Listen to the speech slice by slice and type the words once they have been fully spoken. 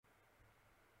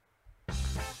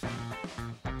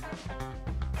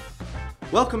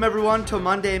Welcome everyone to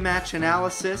Monday Match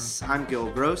Analysis. I'm Gil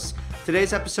Gross.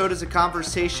 Today's episode is a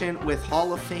conversation with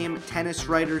Hall of Fame tennis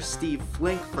writer Steve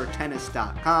Flink for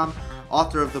Tennis.com,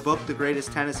 author of the book The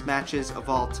Greatest Tennis Matches of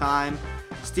All Time.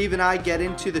 Steve and I get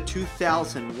into the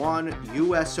 2001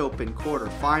 US Open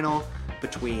quarterfinal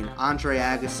between Andre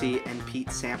Agassi and Pete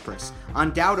Sampras.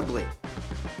 Undoubtedly,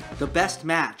 the best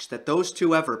match that those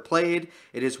two ever played.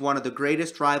 It is one of the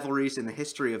greatest rivalries in the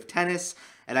history of tennis,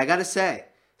 and I gotta say,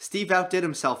 Steve outdid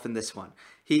himself in this one.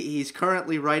 He's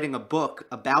currently writing a book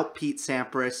about Pete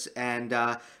Sampras,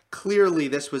 and clearly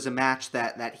this was a match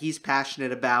that he's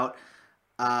passionate about.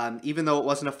 Even though it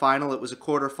wasn't a final, it was a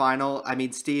quarterfinal. I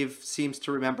mean, Steve seems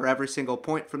to remember every single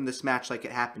point from this match like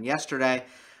it happened yesterday.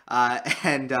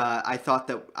 And I thought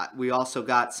that we also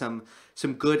got some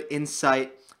good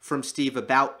insight from Steve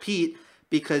about Pete,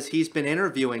 because he's been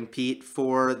interviewing Pete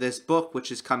for this book,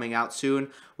 which is coming out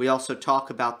soon. We also talk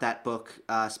about that book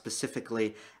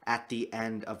specifically at the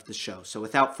end of the show. So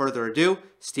without further ado,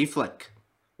 Steve Flink.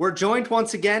 We're joined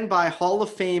once again by Hall of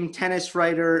Fame tennis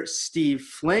writer Steve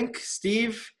Flink.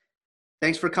 Steve,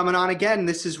 thanks for coming on again.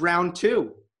 This is round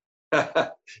two.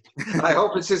 I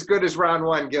hope it's as good as round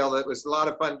one, Gil. It was a lot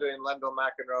of fun doing Lendl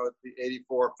McEnroe at the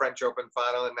 '84 French Open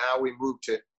final, and now we move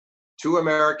to two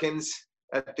Americans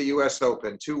at the U.S.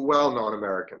 Open, two well-known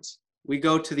Americans. We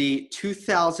go to the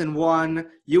 2001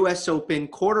 U.S. Open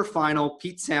quarterfinal,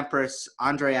 Pete Sampras,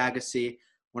 Andre Agassi,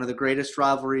 one of the greatest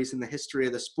rivalries in the history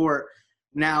of the sport.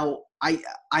 Now, I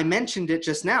mentioned it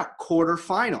just now,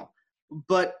 quarterfinal,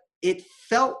 but it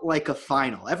felt like a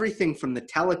final. Everything from the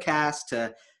telecast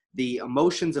to the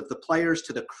emotions of the players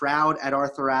to the crowd at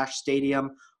Arthur Ashe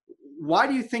Stadium. Why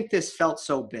do you think this felt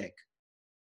so big?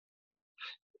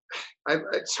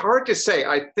 It's hard to say.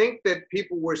 I think that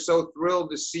people were so thrilled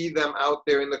to see them out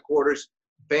there in the quarters,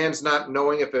 fans not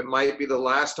knowing if it might be the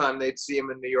last time they'd see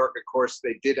them in New York. Of course,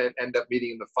 they did end up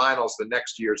meeting in the finals the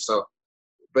next year. So,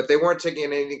 but they weren't taking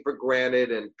anything for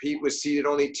granted. And Pete was seeded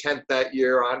only 10th that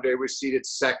year. Andre was seeded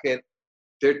 2nd.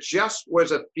 There just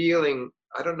was a feeling,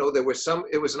 I don't know, it was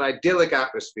an idyllic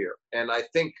atmosphere. And I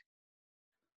think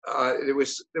there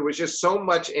was just so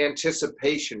much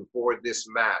anticipation for this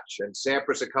match, and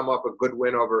Sampras had come up a good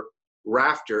win over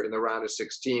Rafter in the round of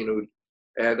 16,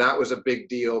 and that was a big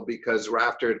deal because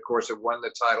Rafter, of course, had won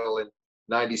the title in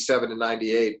 '97 and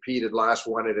 '98. Pete had last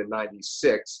won it in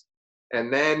 '96,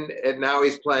 and now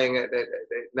he's playing.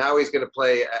 Now he's going to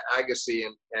play Agassi,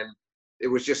 and it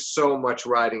was just so much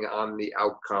riding on the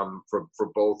outcome for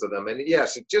both of them. And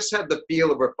yes, it just had the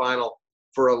feel of a final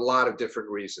for a lot of different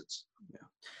reasons. Yeah.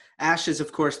 Ashe is,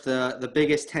 of course, the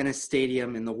biggest tennis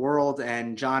stadium in the world,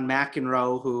 and John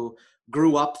McEnroe, who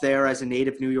grew up there as a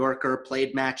native New Yorker,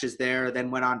 played matches there, then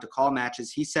went on to call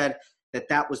matches. He said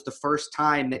that was the first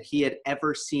time that he had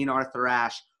ever seen Arthur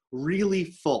Ashe really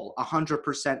full,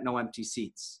 100% no empty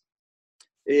seats.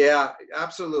 Yeah,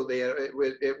 absolutely.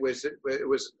 It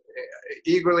was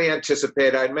eagerly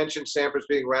anticipated. I mentioned Sampras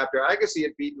being Rafter. Agassi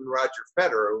had beaten Roger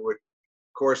Federer, who of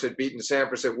course had beaten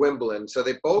Sampras at Wimbledon. So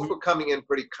they both were coming in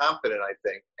pretty confident, I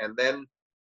think. And then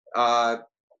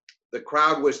the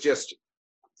crowd was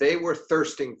they were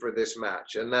thirsting for this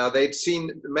match. And now they'd seen,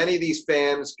 many of these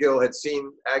fans, Gil, had seen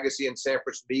Agassi and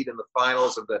Sampras meet in the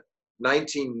finals of the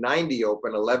 1990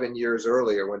 Open 11 years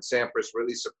earlier, when Sampras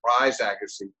really surprised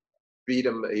Agassi, beat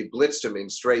him, he blitzed him in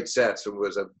straight sets, and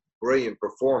was a brilliant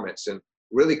performance, and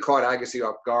really caught Agassi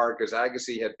off guard because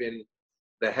Agassi had been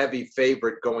the heavy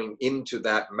favorite going into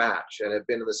that match and had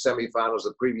been in the semifinals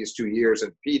the previous 2 years,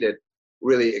 and Pete had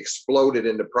really exploded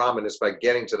into prominence by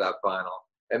getting to that final.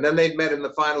 And then they'd met in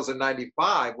the finals in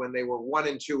 '95 when they were 1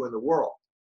 and 2 in the world.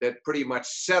 That pretty much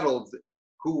settled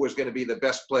who was going to be the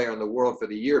best player in the world for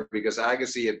the year, because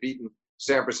Agassi had beaten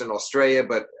Sampras in Australia,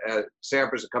 but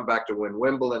Sampras had come back to win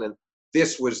Wimbledon, and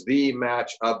this was the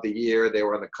match of the year. They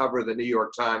were on the cover of the New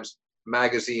York Times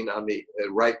magazine on the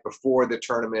right before the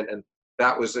tournament, and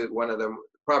that was one of them,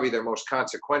 probably their most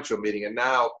consequential meeting. And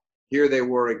now here they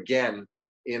were again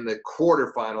in the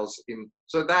quarterfinals.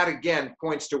 So that again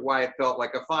points to why it felt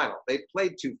like a final. They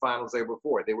played two finals there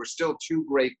before. They were still two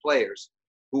great players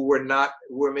who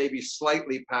were maybe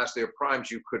slightly past their primes,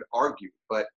 you could argue,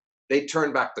 but they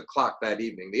turned back the clock that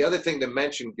evening. The other thing to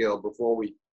mention, Gil, before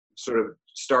we sort of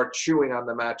start chewing on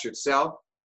the match itself,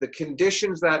 the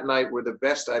conditions that night were the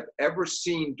best I've ever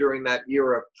seen during that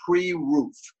era,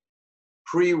 pre-roof,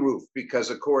 because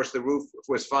of course the roof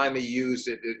was finally used,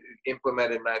 it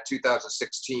implemented in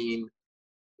 2016.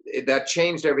 That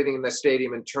changed everything in the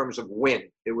stadium in terms of wind.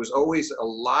 There was always a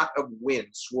lot of wind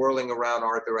swirling around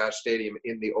Arthur Ashe Stadium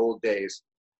in the old days,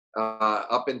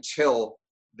 up until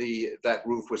that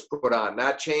roof was put on.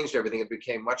 That changed everything. It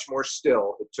became much more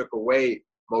still. It took away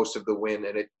most of the wind,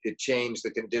 and it changed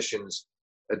the conditions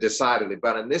decidedly.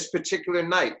 But on this particular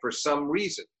night, for some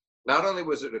reason, not only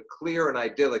was it a clear and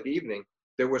idyllic evening,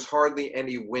 there was hardly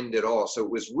any wind at all. So it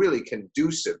was really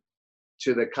conducive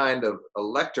to the kind of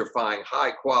electrifying,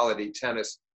 high-quality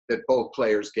tennis that both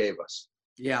players gave us.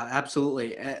 Yeah,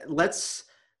 absolutely. Let's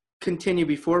continue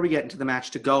before we get into the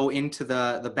match to go into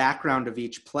the background of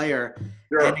each player.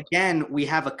 Sure. And again, we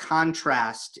have a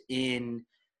contrast in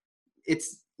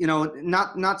it's,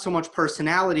 not so much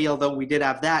personality, although we did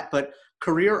have that, but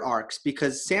career arcs,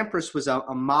 because Sampras was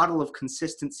a model of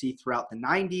consistency throughout the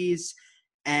 90s,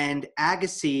 and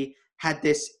Agassi had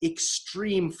this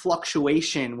extreme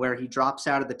fluctuation where he drops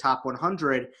out of the top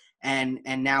 100, and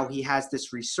now he has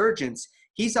this resurgence.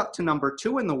 He's up to number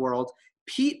 2 in the world.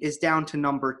 Pete is down to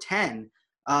number 10.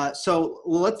 So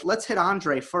let's hit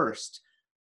Andre first.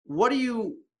 What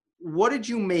did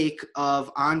you make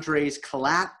of Andre's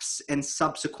collapse and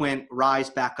subsequent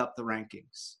rise back up the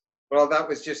rankings? Well, that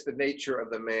was just the nature of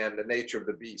the man, the nature of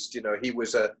the beast. He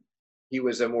was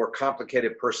a more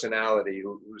complicated personality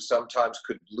who sometimes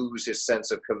could lose his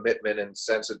sense of commitment and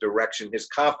sense of direction. His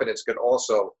confidence could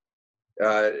also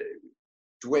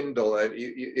dwindle.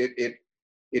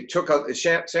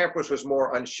 Sampras was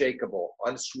more unshakable,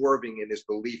 unswerving in his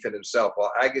belief in himself,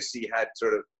 while Agassi had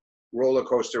sort of roller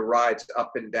coaster rides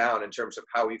up and down in terms of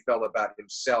how he felt about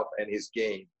himself and his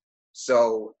game.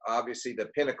 So obviously the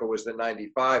pinnacle was the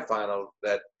 95 final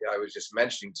that I was just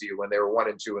mentioning to you, when they were 1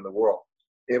 and 2 in the world.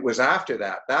 It was after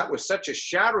that. That was such a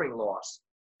shattering loss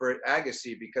for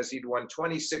Agassi, because he'd won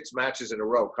 26 matches in a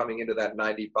row coming into that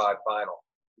 95 final.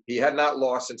 He had not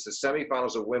lost since the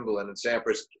semifinals of Wimbledon, and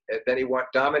Sampras, then he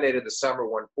dominated the summer,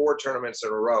 won 4 tournaments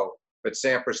in a row, but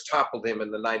Sampras toppled him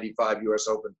in the 95 US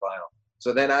Open final.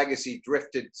 So then Agassi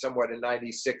drifted somewhat in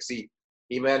 96.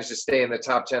 He managed to stay in the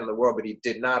top 10 in the world, but he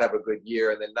did not have a good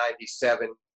year. And then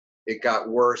 97, it got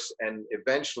worse. And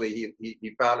eventually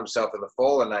he found himself in the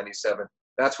fall of 97.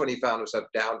 That's when he found himself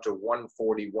down to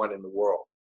 141 in the world.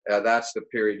 That's the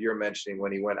period you're mentioning,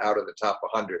 when he went out of the top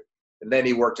 100. And then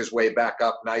he worked his way back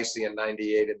up nicely in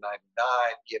 98 and 99.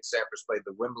 He and Sampras played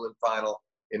the Wimbledon final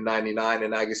in 99,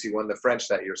 and Agassi won the French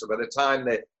that year. So by the time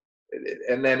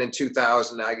and then in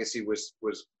 2000, Agassi was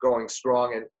going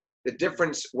strong. And the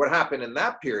difference, what happened in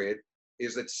that period,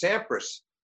 is that Sampras,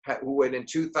 who had in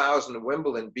 2000 in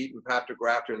Wimbledon beaten Patrick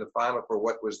Rafter in the final for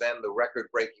what was then the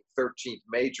record-breaking 13th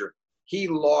major, he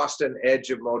lost an edge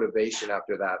of motivation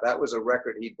after that. That was a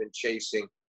record he'd been chasing.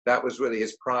 That was really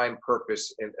his prime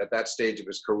purpose at that stage of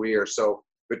his career. So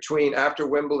after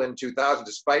Wimbledon 2000,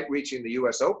 despite reaching the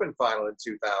US Open final in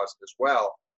 2000 as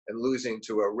well, and losing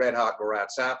to a red-hot Marat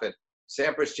Safin,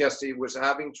 Sampras he was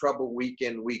having trouble week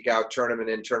in, week out, tournament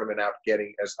in, tournament out,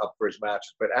 getting as up for his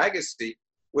matches. But Agassi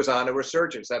was on a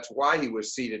resurgence. That's why he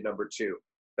was seeded number 2.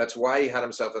 That's why he had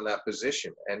himself in that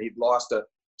position. And he'd lost a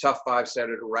tough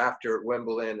 5-setter to Rafter at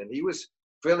Wimbledon. And he was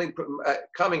feeling,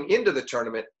 coming into the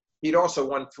tournament, he'd also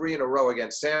won 3 in a row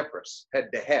against Sampras,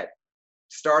 head-to-head,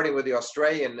 starting with the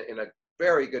Australian in a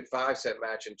very good 5-set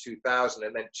match in 2000,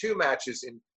 and then 2 matches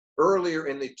earlier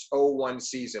in the 01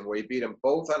 season, where he beat them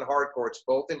both on hard courts,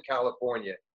 both in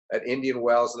California, at Indian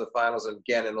Wells in the finals, and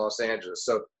again in Los Angeles.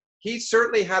 So he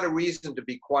certainly had a reason to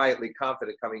be quietly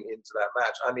confident coming into that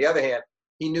match. On the other hand,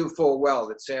 he knew full well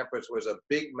that Sampras was a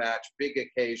big match, big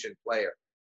occasion player,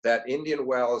 that Indian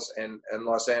Wells and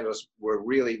Los Angeles were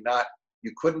really not,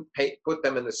 you couldn't put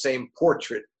them in the same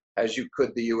portrait as you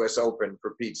could the US Open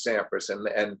for Pete Sampras.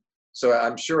 And so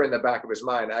I'm sure in the back of his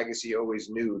mind, Agassi always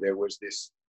knew there was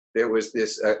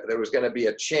going to be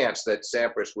a chance that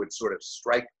Sampras would sort of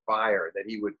strike fire, that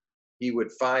he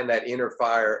would find that inner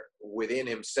fire within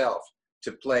himself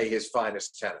to play his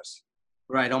finest tennis.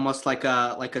 Right, almost like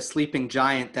a sleeping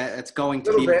giant that's going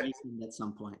to be awakened at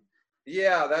some point.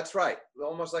 Yeah, that's right.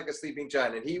 Almost like a sleeping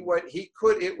giant. And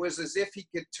it was as if he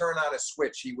could turn on a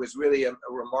switch. He was really a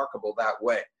remarkable that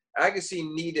way. Agassi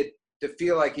needed to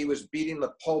feel like he was beating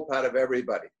the pulp out of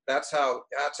everybody. That's how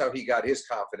he got his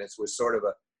confidence, was sort of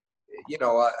a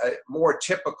more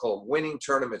typical winning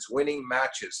tournaments, winning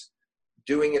matches,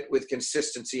 doing it with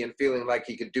consistency and feeling like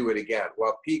he could do it again.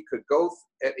 Well, Pete could go,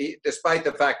 despite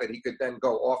the fact that he could then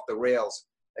go off the rails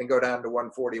and go down to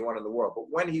 141 in the world. But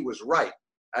when he was right,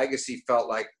 Agassi felt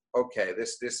like, okay,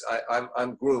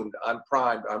 I'm groomed, I'm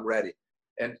primed, I'm ready.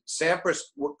 And Sampras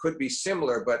could be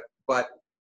similar, but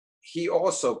he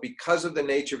also, because of the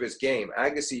nature of his game,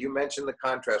 Agassi, you mentioned the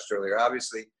contrast earlier.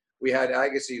 Obviously, we had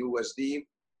Agassi, who was the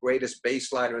greatest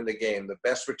baseliner in the game, the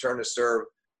best return to serve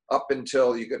up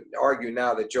until, you could argue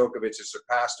now that Djokovic has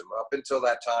surpassed him. Up until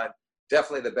that time,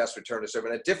 definitely the best return to serve,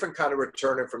 and a different kind of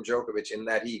returner from Djokovic in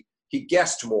that he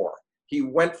guessed more. He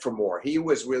went for more. He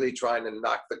was really trying to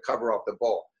knock the cover off the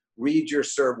ball. Read your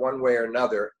serve one way or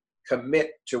another,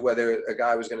 commit to whether a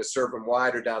guy was going to serve him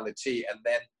wide or down the tee, and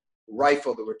then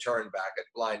rifle the return back at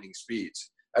blinding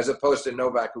speeds, as opposed to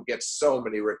Novak, who gets so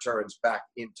many returns back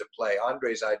into play.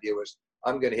 Andre's idea was,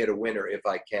 I'm going to hit a winner if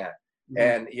I can. Mm-hmm.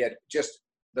 And he had just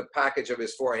the package of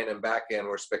his forehand and backhand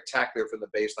were spectacular from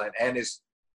the baseline, and his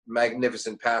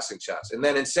magnificent passing shots. And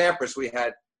then in Sampras, we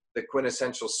had the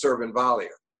quintessential serve and volleyer,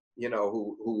 you know,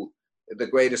 who the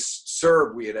greatest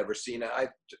serve we had ever seen. I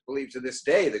believe to this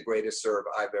day, the greatest serve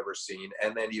I've ever seen.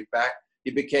 And then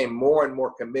he became more and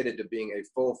more committed to being a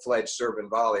full-fledged serve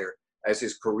and volleyer as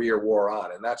his career wore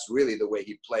on. And that's really the way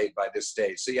he played by this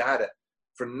stage. So you had a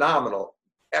phenomenal,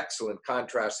 excellent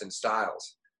contrast in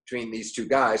styles between these two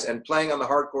guys. And playing on the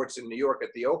hard courts in New York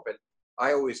at the Open,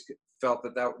 I always felt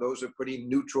that those are pretty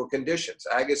neutral conditions.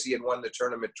 Agassi had won the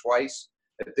tournament twice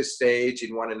at this stage.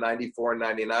 He'd won in 94 and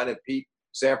 99, and Pete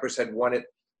Sampras had won it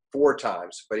 4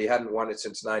 times, but he hadn't won it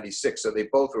since 96. So they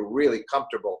both were really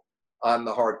comfortable on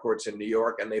the hard courts in New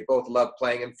York, and they both loved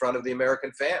playing in front of the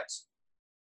American fans.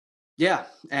 Yeah,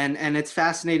 and it's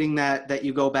fascinating that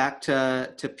you go back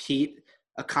to Pete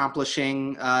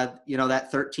accomplishing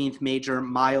that 13th major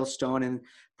milestone and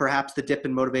perhaps the dip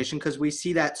in motivation, because we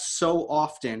see that so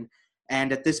often.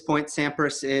 And at this point,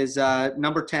 Sampras is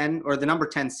number 10 or the number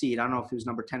 10 seed. I don't know if he was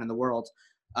number 10 in the world,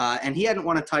 and he hadn't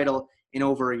won a title in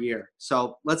over a year.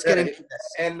 So let's get into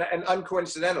this. And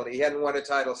uncoincidentally, he hadn't won a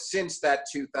title since that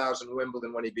 2000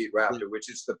 Wimbledon when he beat Rafter,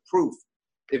 which is the proof.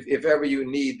 If ever you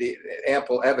need the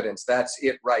ample evidence, that's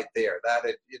it right there.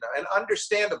 And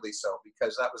understandably so,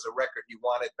 because that was a record he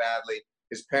wanted badly.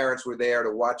 His parents were there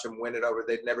to watch him win it over.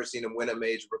 They'd never seen him win a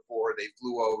major before. They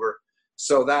flew over.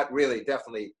 So that really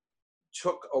definitely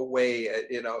took away,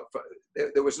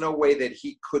 there was no way that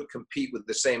he could compete with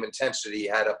the same intensity he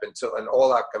had up until an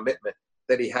all-out commitment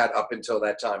that he had up until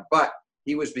that time. But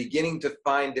he was beginning to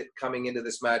find it coming into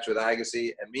this match with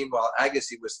Agassi. And meanwhile,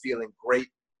 Agassi was feeling great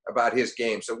about his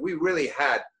game. So we really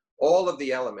had all of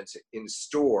the elements in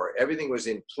store. Everything was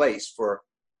in place for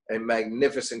a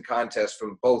magnificent contest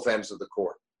from both ends of the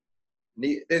court.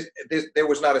 There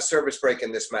was not a service break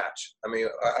in this match. I mean,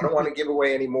 I don't want to give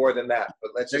away any more than that,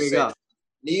 but let's just say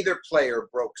neither player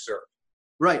broke serve.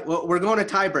 Right. Well, we're going to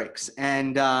tie breaks.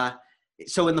 And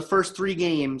so in the first 3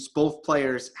 games, both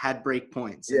players had break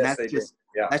points. And yes,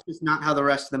 that's just not how the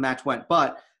rest of the match went.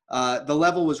 But the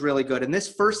level was really good. And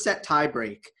this first set tie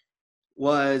break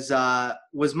was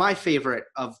my favorite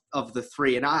of the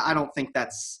 3. And I don't think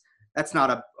that's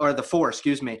not or the 4,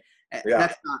 excuse me.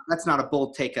 Yeah. That's not a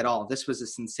bold take at all. This was a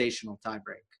sensational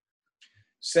tiebreak.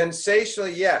 Sensational,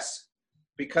 yes,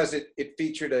 because it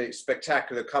featured a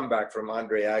spectacular comeback from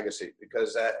Andre Agassi.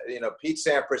 Because Pete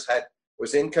Sampras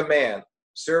was in command,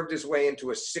 served his way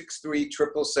into a 6-3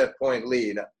 triple set point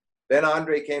lead. Then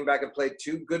Andre came back and played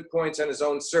 2 good points on his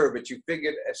own serve, but you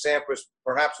figured Sampras,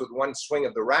 perhaps with one swing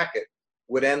of the racket,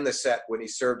 would end the set when he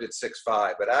served at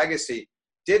 6-5. But Agassi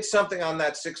did something on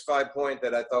that 6-5 point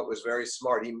that I thought was very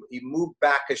smart. He moved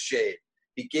back a shade.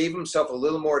 He gave himself a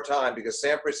little more time because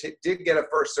Sampras did get a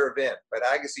first serve in, but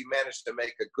Agassi managed to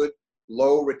make a good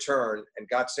low return and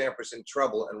got Sampras in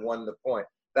trouble and won the point.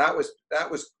 That was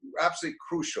absolutely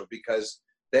crucial because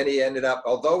then he ended up,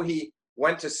 although he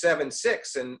went to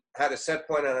 7-6 and had a set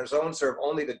point on his own serve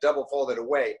only to double fold it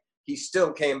away, he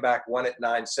still came back, won at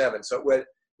 9-7. So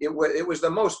it was the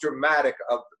most dramatic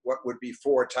of what would be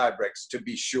 4 tiebreaks, to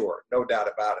be sure, no doubt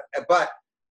about it. But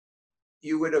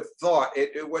you would have thought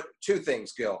it would 2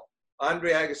 things, Gil.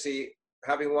 Andre Agassi,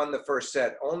 having won the first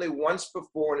set, only once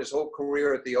before in his whole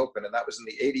career at the Open, and that was in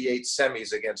the '88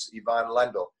 semis against Ivan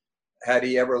Lendl, had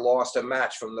he ever lost a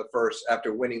match from the first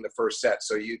after winning the first set.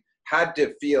 So you had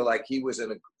to feel like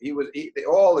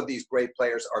all of these great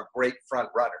players are great front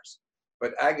runners.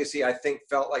 But Agassi, I think,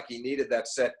 felt like he needed that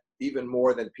set even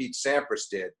more than Pete Sampras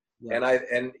did. Yeah.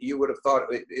 And you would have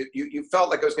thought you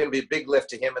felt like it was going to be a big lift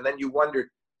to him, and then you wondered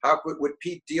would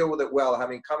Pete deal with it well,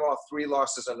 having come off 3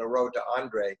 losses on the road to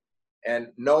Andre, and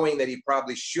knowing that he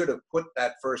probably should have put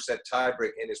that first set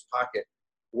tiebreak in his pocket.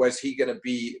 Was he going to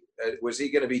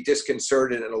be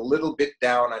disconcerted and a little bit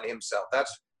down on himself?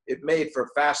 It made for a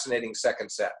fascinating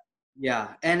second set.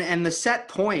 Yeah, and the set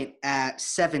point at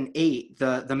 7-8,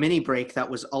 the mini break that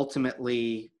was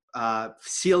ultimately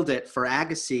sealed it for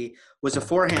Agassi, was a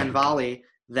forehand volley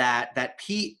that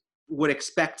Pete would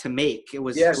expect to make. He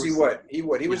would. He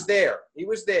was there. It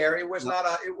was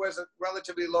a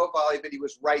relatively low volley, but he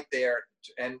was right there.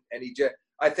 And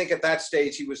I think at that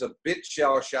stage he was a bit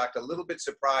shell shocked, a little bit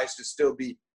surprised to still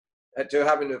be to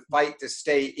having to fight to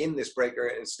stay in this breaker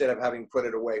instead of having put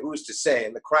it away. Who's to say?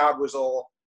 And the crowd was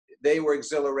they were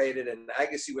exhilarated, and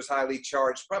Agassi was highly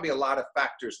charged. Probably a lot of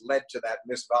factors led to that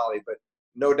missed volley, but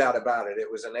no doubt about it.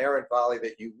 It was an errant volley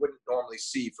that you wouldn't normally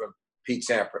see from Pete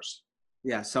Sampras.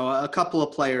 Yeah, so a couple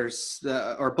of players,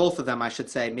 or both of them, I should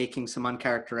say, making some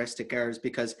uncharacteristic errors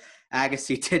because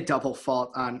Agassi did double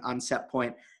fault on set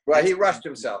point. Well, he rushed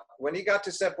himself. When he got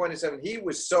to set point 7, he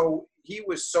was so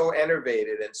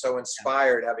enervated and so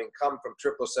inspired, having come from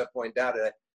triple set point down to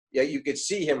that. Yeah, you could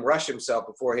see him rush himself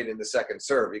before hitting the second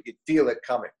serve. You could feel it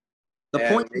coming.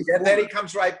 And then he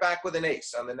comes right back with an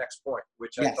ace on the next point,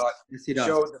 which I thought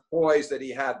showed the poise that he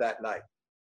had that night.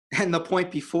 And the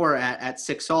point before at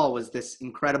 6-all was this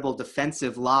incredible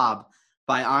defensive lob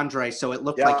by Andre, so it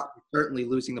looked like he was certainly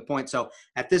losing the point. So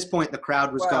at this point, the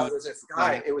crowd was going.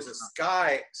 It was a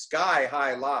sky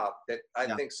high lob that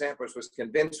I think Sampras was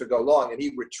convinced would go long, and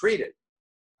he retreated.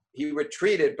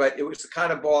 But it was the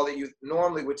kind of ball that you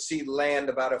normally would see land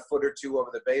about a foot or two over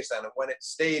the baseline. And when it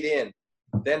stayed in,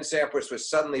 then Sampras was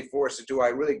suddenly forced to, do I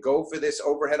really go for this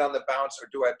overhead on the bounce, or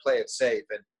do I play it safe?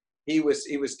 And he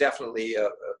was definitely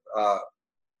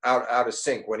out of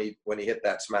sync when he hit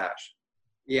that smash.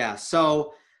 Yeah.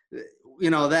 So,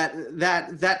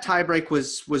 that tiebreak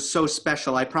was so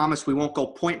special. I promise we won't go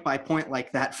point by point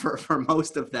like that for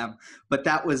most of them, but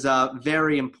that was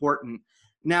very important.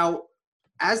 Now,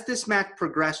 as this match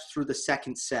progressed through the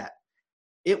second set,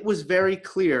 it was very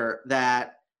clear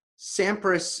that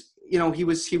Sampras, he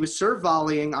was serve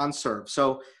volleying on serve.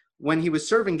 So when he was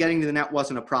serving, getting to the net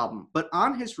wasn't a problem. But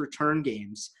on his return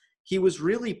games, he was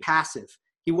really passive.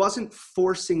 He wasn't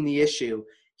forcing the issue.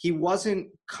 He wasn't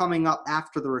coming up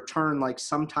after the return like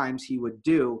sometimes he would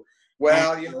do.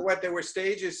 Well, you know what? There were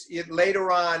stages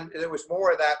later on. There was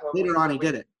more of that. Later on, he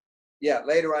did it. Yeah,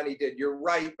 later on he did. You're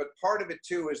right. But part of it,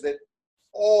 too, is that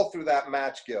all through that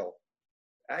match, Gil,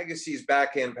 Agassi's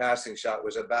backhand passing shot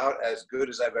was about as good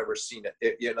as I've ever seen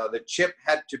it. The chip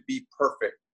had to be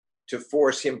perfect to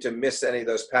force him to miss any of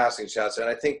those passing shots. And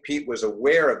I think Pete was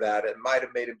aware of that. It might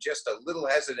have made him just a little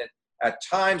hesitant at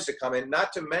times to come in.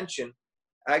 Not to mention,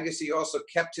 Agassi also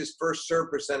kept his first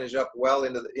serve percentage up well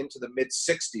into the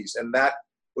mid-60s. And that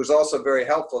was also very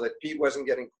helpful, that Pete wasn't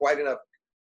getting quite enough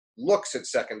looks at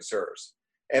second serves.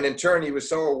 And in turn, he was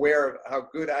so aware of how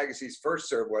good Agassi's first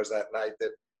serve was that night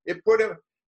that it put him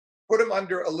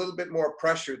under a little bit more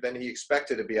pressure than he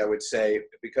expected to be, I would say,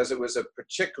 because it was a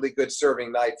particularly good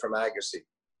serving night from Agassi.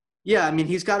 Yeah, I mean,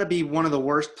 he's got to be one of the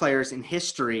worst players in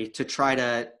history to try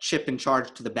to chip and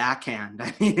charge to the backhand.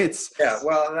 I mean, it's... Yeah,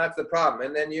 well, and that's the problem.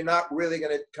 And then you're not really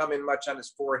going to come in much on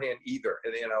his forehand either.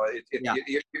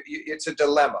 It's a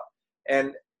dilemma.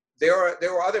 And there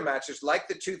were other matches, like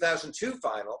the 2002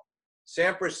 final.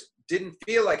 Sampras didn't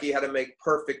feel like he had to make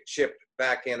perfect chip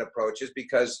backhand approaches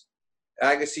because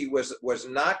Agassi was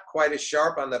not quite as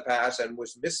sharp on the pass and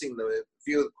was missing the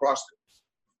few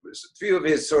of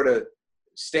his sort of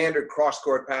standard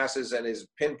cross-court passes and his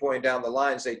pinpoint down the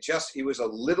lines. He was a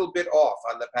little bit off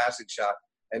on the passing shot,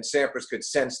 and Sampras could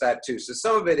sense that too. So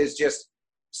some of it is just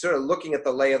sort of looking at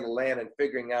the lay of the land and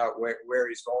figuring out where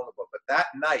he's vulnerable. But that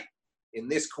night in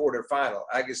this quarterfinal,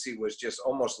 Agassi was just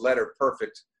almost letter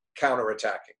perfect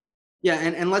counterattacking. Yeah,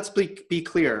 and let's be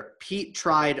clear. Pete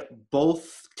tried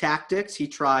both tactics. He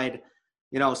tried,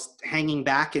 hanging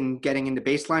back and getting into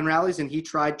baseline rallies, and he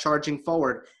tried charging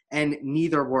forward, and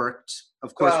neither worked.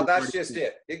 Of course. Well, that's just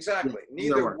it. Exactly.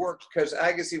 Neither worked because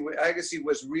Agassi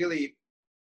was really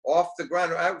off the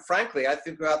ground. Frankly, I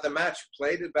think throughout the match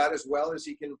played about as well as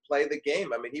he can play the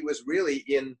game. I mean, he was really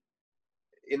in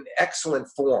excellent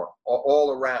form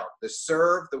all around. The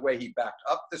serve, the way he backed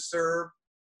up the serve,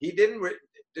 he didn't.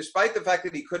 Despite the fact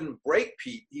that he couldn't break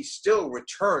Pete, he still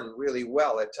returned really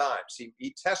well at times.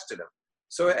 He tested him.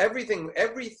 So everything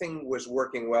was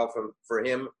working well for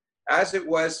him, as it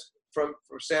was from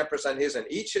Sampras on his end.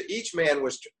 Each man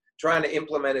was trying to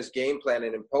implement his game plan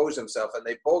and impose himself, and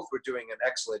they both were doing an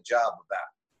excellent job of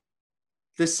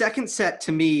that. The second set,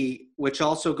 to me, which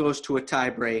also goes to a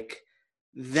tiebreak,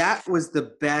 that was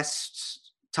the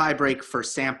best tiebreak for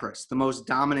Sampras, the most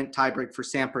dominant tiebreak for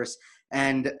Sampras.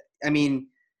 And I mean,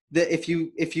 if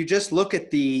you just look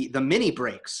at the mini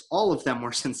breaks, all of them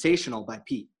were sensational by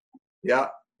Pete. Yeah,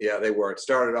 they were. It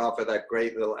started off with that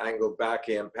great little angled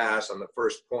backhand pass on the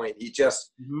first point.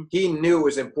 He knew it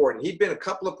was important. He'd been a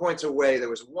couple of points away. There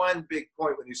was one big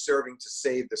point when he was serving to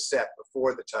save the set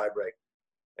before the tiebreak.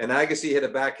 And Agassi hit a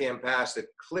backhand pass that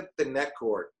clipped the net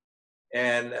cord.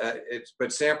 And but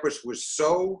Sampras was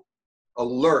so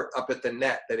alert up at the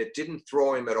net that it didn't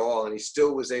throw him at all, and he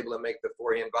still was able to make the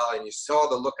forehand volley. And you saw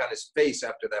the look on his face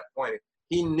after that point.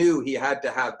 he knew he had to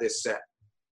have this set.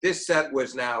 This set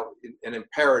was now an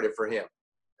imperative for him.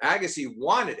 Agassi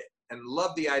wanted it and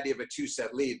loved the idea of a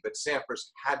 2-set lead, but Sampras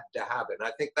had to have it. And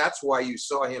I think that's why you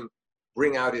saw him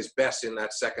bring out his best in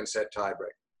that second set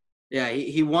tiebreak. Yeah,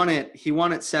 he won it. He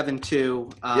won it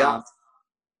 7-2. Yeah.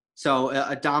 So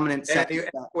a dominant set.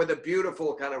 With a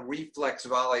beautiful kind of reflex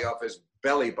volley off his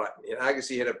belly button.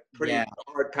 Agassi hit a pretty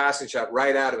hard passing shot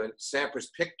right at him, and Sampras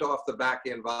picked off the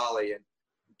backhand volley and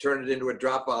turned it into a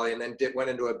drop volley, and then went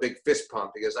into a big fist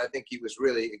pump, because I think he was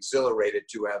really exhilarated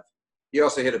to have. He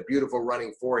also hit a beautiful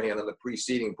running forehand on the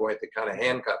preceding point that kind of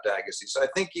handcuffed Agassi. So I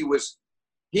think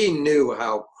he knew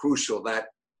how crucial that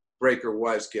breaker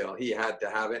was, Gil. He had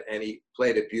to have it, and he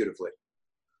played it beautifully.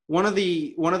 One of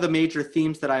the major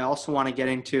themes that I also want to get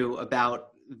into about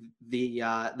the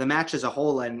match as a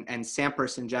whole and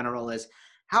Sampras in general is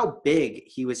how big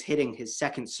he was hitting his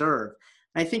second serve.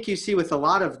 And I think you see with a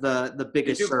lot of the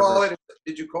biggest servers.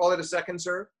 Did you call it a second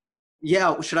serve?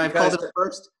 Yeah, should I have called it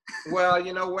first? Well,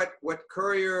 you know what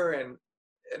Courier and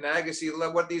Agassi,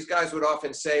 what these guys would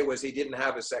often say was he didn't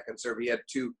have a second serve.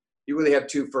 He really had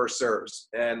 2 first serves.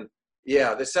 And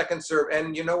yeah, the second serve.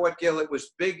 And you know what, Gil, it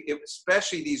was big,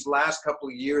 especially these last couple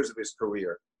of years of his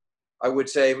career. I would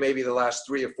say maybe the last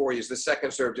 3 or 4 years, the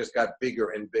second serve just got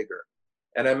bigger and bigger.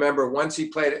 And I remember when he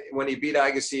beat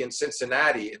Agassi in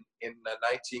Cincinnati in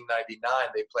 1999,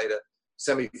 they played a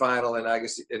semifinal,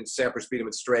 and Sampras beat him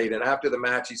in straight. And after the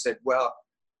match, he said, well,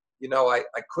 I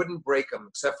couldn't break him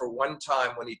except for one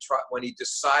time when he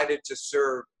decided to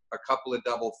serve a couple of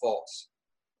double faults.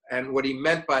 And what he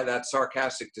meant by that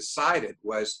sarcastic decided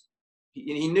was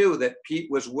he knew that Pete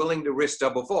was willing to risk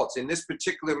double faults. In this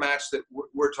particular match that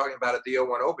we're talking about at the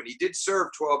 01 Open, he did serve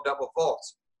 12 double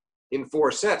faults in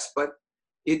 4 sets, but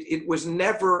it was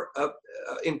never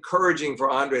encouraging for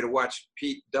Andre to watch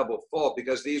Pete double fault,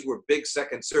 because these were big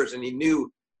second serves, and he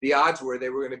knew the odds were they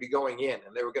were going to be going in,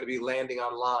 and they were going to be landing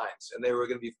on lines, and they were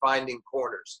going to be finding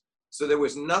corners. So there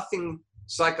was nothing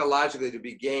psychologically to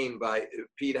be gained by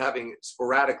Pete having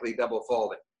sporadically double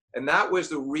faulting. And that was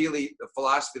the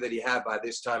philosophy that he had by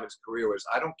this time in his career was,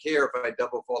 I don't care if I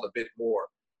double fault a bit more,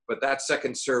 but that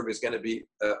second serve is going to be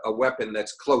a weapon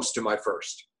that's close to my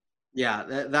first. Yeah,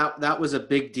 that was a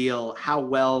big deal, how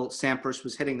well Sampras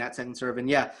was hitting that second serve. And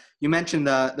yeah, you mentioned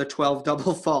the 12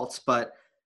 double faults, but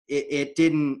it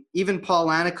didn't, even Paul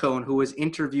Annacone, who was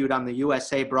interviewed on the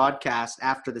USA broadcast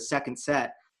after the second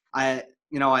set, I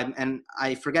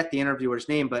forget the interviewer's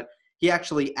name, but he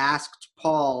actually asked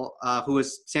Paul, who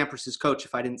was Sampras's coach,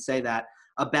 if I didn't say that,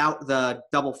 about the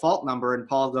double fault number, and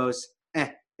Paul goes,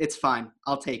 it's fine,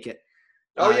 I'll take it.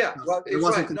 Oh yeah, well, it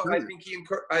wasn't. Right. No, I think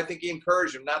he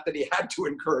encouraged him. Not that he had to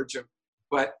encourage him,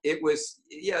 but it was,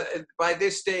 yeah. By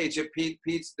this stage,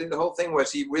 Pete's the whole thing was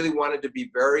he really wanted to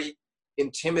be very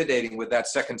intimidating with that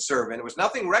second serve, and it was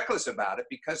nothing reckless about it,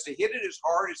 because to hit it as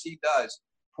hard as he does,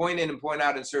 point in and point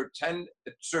out, and serve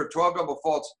 12 double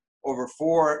faults over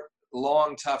 4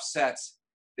 long, tough sets,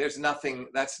 there's nothing.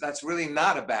 That's really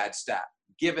not a bad stat,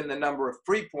 given the number of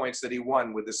free points that he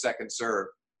won with the second serve,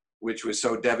 which was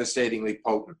so devastatingly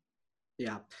potent.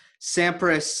 Yeah.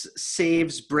 Sampras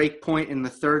saves break point in the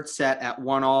third set at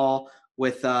 1-1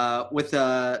 with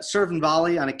a serve and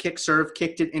volley on a kick serve,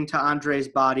 kicked it into Andre's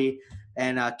body,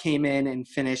 and came in and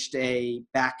finished a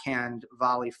backhand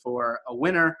volley for a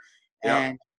winner. Yeah.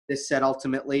 And this set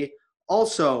ultimately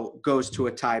also goes to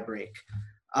a tiebreak.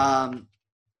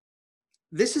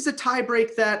 This is a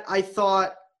tiebreak that I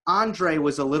thought Andre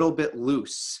was a little bit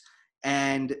loose,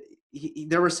 and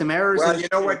there were some errors. Well, you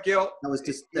know what, Gil?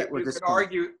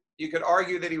 You could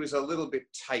argue that he was a little bit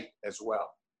tight as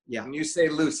well. Yeah. When you say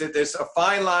loose, there's a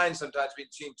fine line sometimes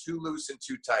between too loose and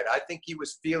too tight. I think he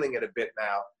was feeling it a bit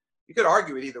now. You could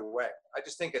argue it either way. I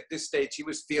just think at this stage he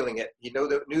was feeling it. He knew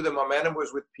the momentum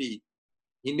was with Pete.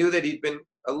 He knew that he'd been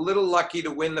a little lucky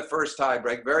to win the first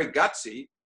tiebreak. Very gutsy,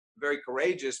 very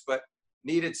courageous, but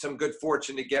needed some good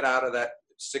fortune to get out of that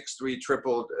 6-3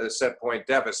 triple set point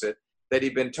deficit. That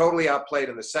he'd been totally outplayed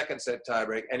in the second set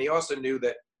tiebreak. And he also knew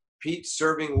that Pete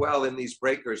serving well in these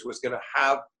breakers was going to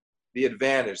have the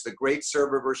advantage. The great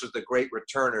server versus the great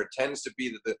returner tends to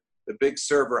be that the big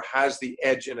server has the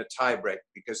edge in a tiebreak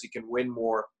because he can win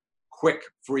more quick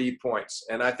free points.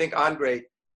 And I think Andre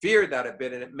feared that a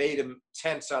bit, and it made him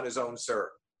tense on his own serve.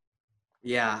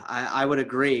 Yeah, I would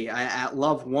agree. At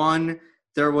Love 1,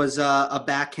 there was a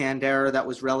backhand error that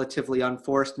was relatively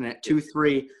unforced. And at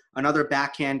 2-3, another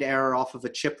backhand error off of a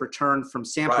chip return from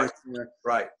Sampras.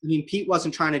 Right. I mean, Pete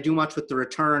wasn't trying to do much with the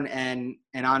return, and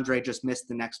Andre just missed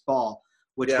the next ball.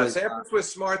 Sampras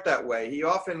was smart that way. He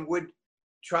often would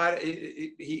try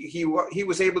to, he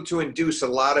was able to induce a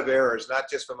lot of errors, not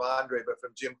just from Andre, but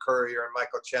from Jim Courier and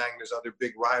Michael Chang, his other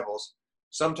big rivals,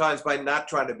 sometimes by not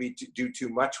trying to do too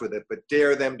much with it, but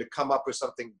dare them to come up with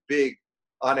something big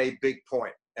on a big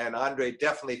point. And Andre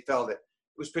definitely felt it.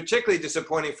 It was particularly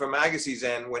disappointing from Agassi's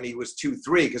end when he was 2-3,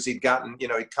 because he'd gotten,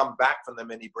 he'd come back from the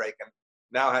mini break and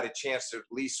now had a chance to at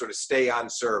least sort of stay on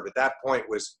serve. At that point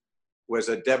was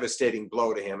a devastating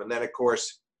blow to him. And then, of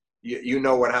course, you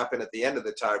know what happened at the end of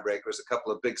the tiebreak was a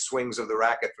couple of big swings of the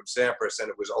racket from Sampras, and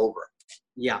it was over.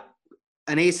 Yeah.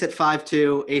 An ace at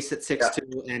 5-2, ace at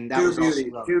 6-2, and that was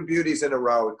two beauties in a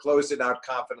row. It closed it out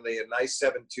confidently, a nice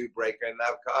 7-2 breaker, and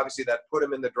obviously that put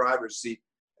him in the driver's seat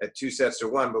at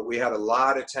 2-1, but we had a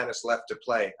lot of tennis left to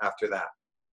play after that.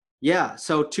 Yeah,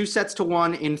 so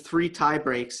 2-1 in 3 tie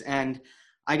breaks, and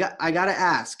I got to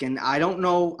ask, and I don't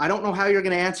know how you're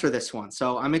going to answer this one,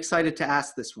 so I'm excited to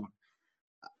ask this one.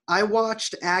 I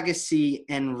watched Agassi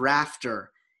and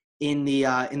Rafter in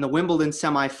the Wimbledon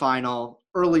semifinal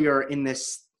earlier in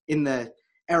the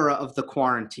era of the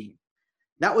quarantine.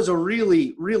 That was a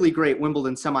really, really great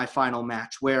Wimbledon semifinal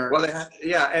match where. Well,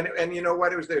 and you know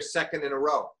what? It was their second in a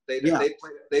row. They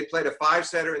played a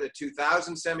 5-setter in the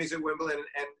 2000 semis at Wimbledon,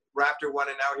 and Rafter won,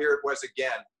 and now here it was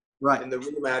again. Right. In the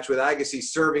rematch with Agassi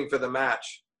serving for the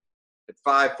match at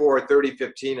 5-4,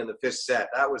 30-15 in the 5th set.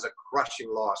 That was a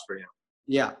crushing loss for him.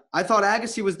 Yeah, I thought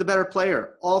Agassi was the better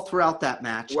player all throughout that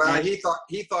match. Well,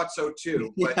 he thought so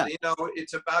too. But, yeah.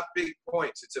 It's about big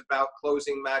points. It's about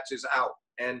closing matches out.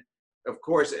 And, of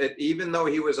course, even though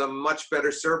he was a much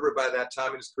better server by that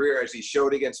time in his career, as he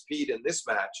showed against Pete in this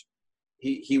match,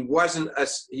 he wasn't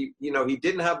he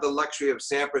didn't have the luxury of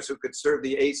Sampras, who could serve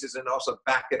the aces and also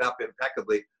back it up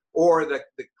impeccably, or the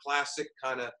classic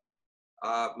kind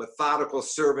of methodical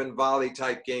serve and volley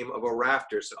type game of a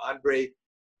Rafter. So Andre,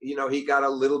 he got a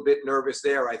little bit nervous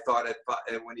there, I thought,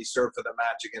 when he served for the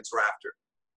match against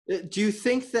Rafter. Do you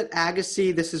think that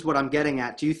Agassi, this is what I'm getting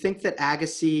at, do you think that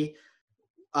Agassi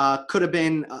could have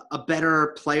been a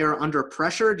better player under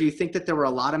pressure? Do you think that there were a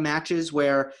lot of matches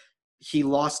where he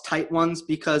lost tight ones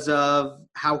because of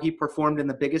how he performed in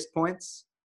the biggest points?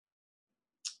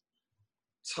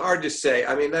 It's hard to say.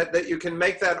 I mean, that you can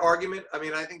make that argument. I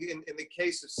mean, I think in the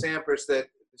case of Sampras, that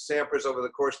Sampras over the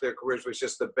course of their careers was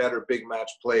just the better big match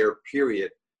player,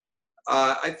 period.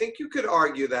 I think you could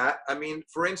argue that. I mean,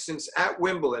 for instance, at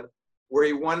Wimbledon, where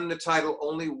he won the title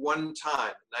only one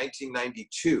time,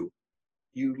 1992,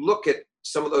 you look at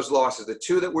some of those losses, the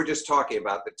 2 that we're just talking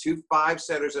about, the 2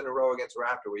 5-setters in a row against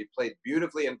Rafter, where he played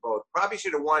beautifully in both. Probably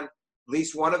should have won at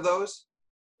least one of those.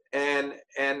 And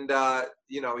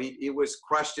he was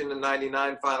crushed in the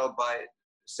 99 final by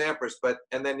Sampras,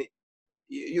 and then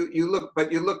you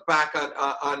look back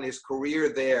on his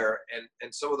career there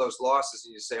and some of those losses,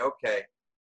 and you say, okay,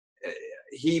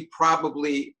 he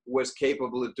probably was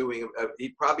capable of doing. He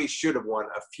probably should have won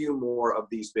a few more of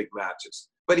these big matches,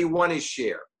 but he won his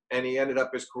share, and he ended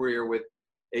up his career with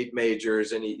 8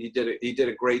 majors, and he did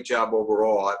a great job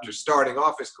overall. After starting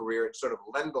off his career in sort of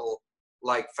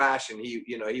Lendl-like fashion,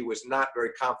 he was not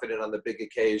very confident on the big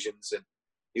occasions, and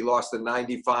he lost the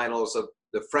 90 finals of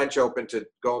the French Open to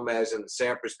Gomez, and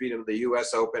Sampras beat him the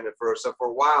U.S. Open. And so for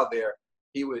a while there,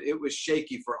 it was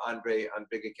shaky for Andre on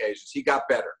big occasions. He got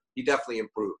better. He definitely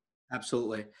improved.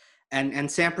 Absolutely. And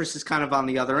Sampras is kind of on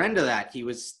the other end of that. He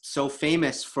was so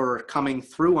famous for coming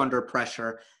through under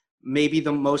pressure, maybe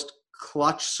the most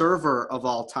clutch server of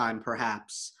all time,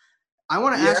 perhaps. I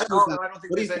want to ask you. I don't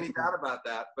think there's any doubt about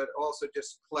that, but also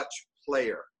just clutch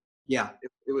player. Yeah.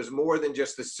 It was more than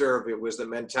just the serve. It was the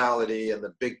mentality and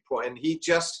the big point. And he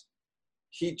just,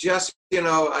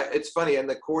 it's funny. In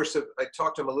the course of, I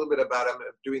talked to him a little bit about him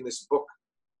doing this book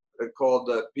called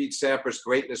Pete Sampras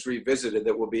Greatness Revisited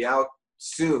that will be out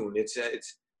soon. It's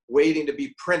waiting to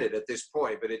be printed at this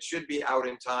point, but it should be out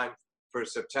in time for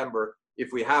September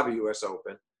if we have a U.S.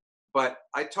 Open. But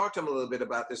I talked to him a little bit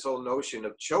about this whole notion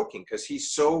of choking, because he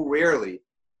so rarely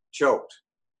choked,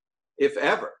 if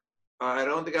ever. I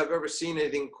don't think I've ever seen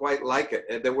anything quite like it.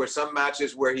 And there were some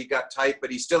matches where he got tight,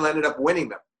 but he still ended up winning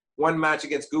them. One match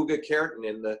against Guga Kjartan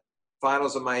in the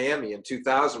finals of Miami in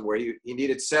 2000, where he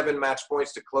needed 7 match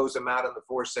points to close him out in the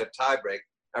 4-set tiebreak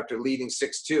after leading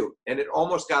 6-2. And it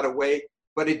almost got away,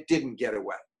 but it didn't get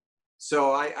away.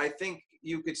 So I think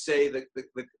you could say that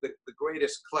the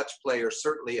greatest clutch player,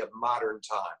 certainly of modern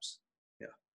times.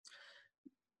 Yeah.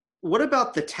 What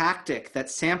about the tactic that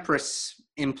Sampras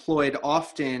employed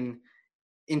often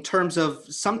in terms of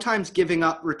sometimes giving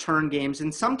up return games,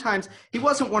 and sometimes he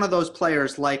wasn't one of those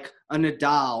players like a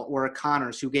Nadal or a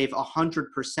Connors who gave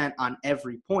 100% on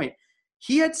every point.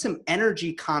 He had some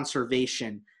energy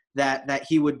conservation that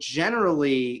he would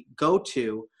generally go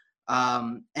to.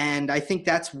 And I think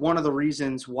that's one of the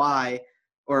reasons why,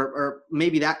 or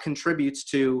maybe that contributes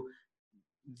to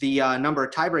the number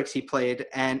of tiebreaks he played.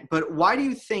 But why do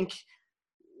you think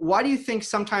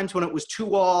sometimes when it was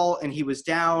 2-all and he was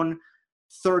down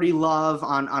 30 love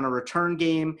on a return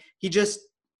game,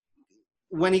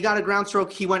 when he got a ground stroke,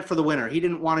 he went for the winner. He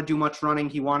didn't want to do much running.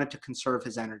 He wanted to conserve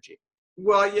his energy.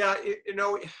 Well, yeah,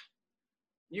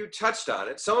 you touched on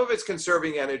it. Some of it's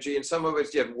conserving energy, and some of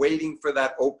it's waiting for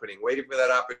that opening, waiting for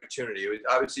that opportunity. It would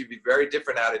obviously be a very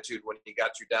different attitude when he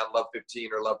got you down love 15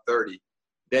 or love 30.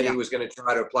 Then he was going to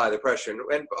try to apply the pressure.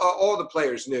 And all the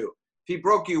players knew. If he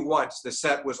broke you once, the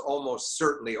set was almost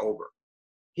certainly over.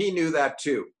 He knew that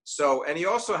too. So, and he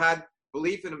also had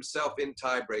belief in himself in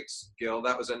tie breaks, Gil.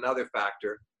 That was another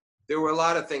factor. There were a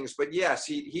lot of things, but yes,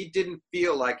 he didn't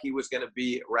feel like he was going to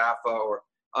be Rafa, or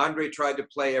Andre tried to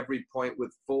play every point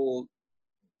with full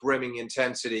brimming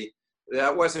intensity.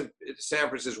 That wasn't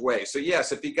Sampras's way. So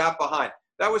yes, if he got behind,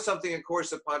 that was something, of course,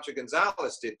 that Pancho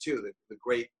Gonzalez did too, the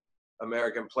great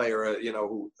American player,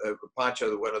 who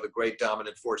Pancho, one of the great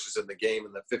dominant forces in the game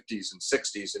in the 50s and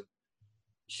 60s. And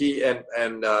he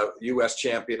and U.S.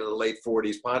 champion in the late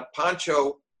 40s.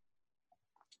 Pancho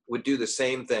would do the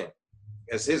same thing,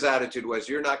 as his attitude was,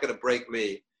 you're not going to break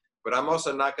me, but I'm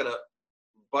also not going to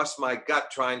bust my gut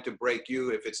trying to break you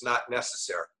if it's not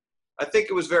necessary. I think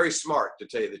it was very smart, to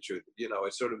tell you the truth.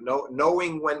 It's sort of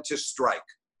knowing when to strike.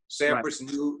 Sampras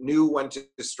knew when to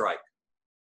strike.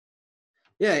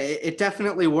 Yeah, it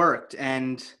definitely worked.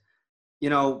 And,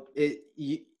 it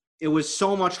was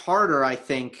so much harder, I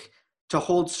think, to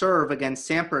hold serve against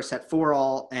Sampras at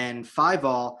 4-all and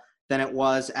 5-all than it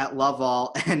was at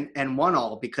love-all and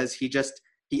 1-all, because he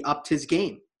upped his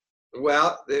game.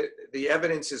 Well, the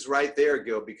evidence is right there,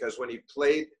 Gil, because when he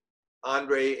played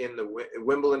Andre in the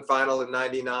Wimbledon final in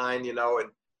 '99, and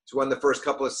he's won the first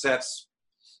couple of sets,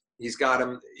 he's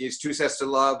 2 sets to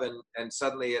love, and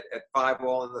suddenly at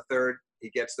 5-all in the third, he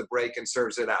gets the break and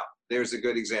serves it out. There's a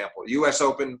good example. U.S.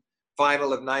 Open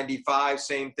final of '95,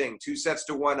 same thing. 2 sets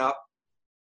to 1 up,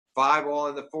 5-all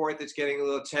in the fourth, it's getting a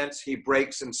little tense. He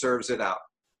breaks and serves it out.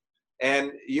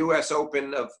 And U.S.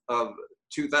 Open of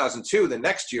 2002, the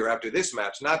next year after this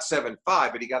match, not 7-5,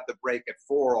 but he got the break at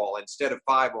 4-all instead of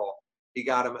 5-all. He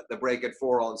got him at the break at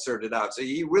 4-all and served it out. So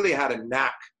he really had a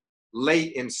knack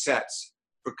late in sets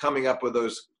for coming up with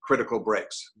those critical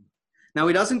breaks. Now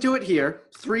he doesn't do it here.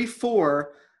 3-4,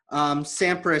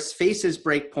 Sampras faces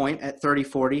break point at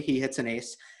 30-40. He hits an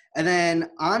ace. And then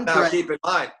Andre... Now keep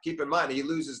in mind, he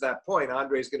loses that point.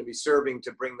 Andre's going to be serving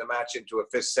to bring the match into a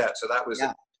 5th set. So that was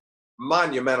a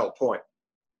monumental point.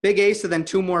 Big ace, and then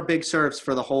 2 more big serves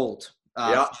for the hold.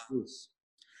 At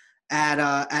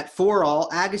 4-all,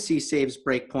 Agassi saves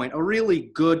break point. A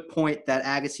really good point that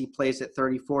Agassi plays at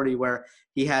 30-40, where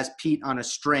he has Pete on a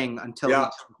string until he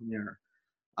comes near.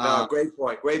 No, great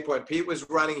point. Pete was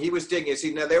running. He was digging.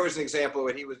 See, now there was an example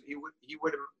where he would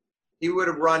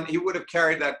have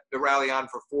carried the rally on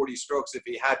for 40 strokes if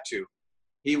he had to.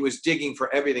 He was digging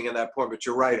for everything in that point. But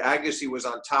you're right. Agassi was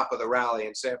on top of the rally,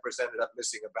 and Sampras ended up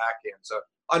missing a backhand. So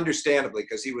understandably,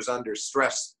 because he was under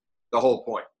stress the whole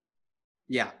point.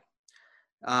 Yeah.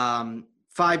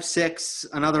 5-6,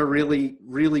 another really,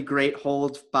 really great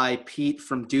hold by Pete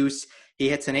from deuce. He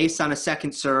hits an ace on a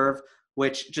second serve,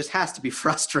 which just has to be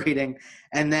frustrating.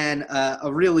 And then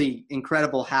a really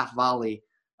incredible half volley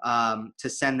to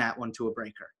send that one to a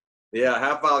breaker. Yeah,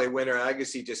 half volley winner.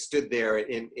 Agassi just stood there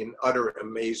in utter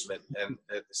amazement and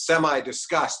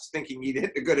semi-disgust, thinking he'd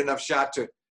hit a good enough shot to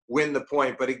win the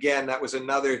point. But again, that was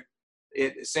another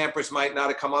Sampras might not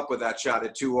have come up with that shot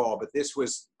at 2-all, but this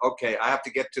was, okay, I have to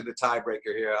get to the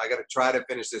tiebreaker here. I got to try to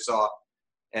finish this off.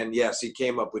 And yes, he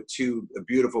came up with 2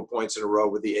 beautiful points in a row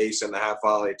with the ace and the half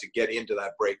volley to get into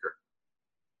that breaker.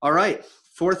 All right,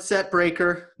 4th set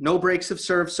breaker. No breaks have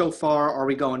served so far. Are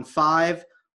we going 5?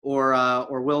 Or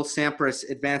will Sampras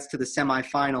advance to the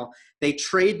semifinal? They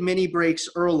trade mini breaks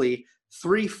early.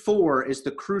 3-4 is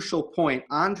the crucial point.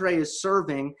 Andre is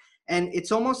serving, and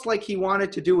it's almost like he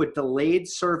wanted to do a delayed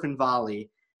serve and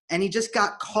volley, and he just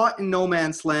got caught in no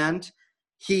man's land.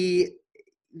 He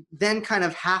then kind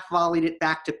of half volleyed it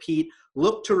back to Pete,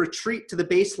 looked to retreat to the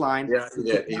baseline. Yeah, he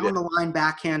did. The line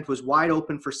backhand was wide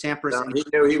open for Sampras. No, he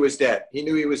knew he was dead.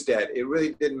 It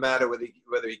really didn't matter whether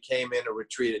he came in or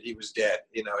retreated. He was dead,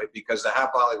 because the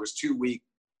half volley was too weak.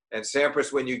 And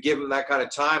Sampras, when you give him that kind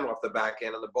of time off the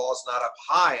backhand and the ball's not up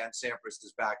high on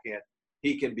Sampras's backhand,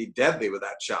 he can be deadly with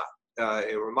that shot.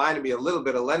 It reminded me a little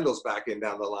bit of Lendl's backhand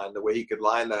down the line, the way he could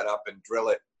line that up and drill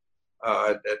it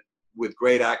with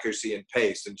great accuracy and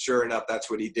pace. And sure enough,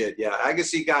 that's what he did. Yeah,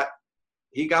 Agassi got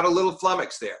he got a little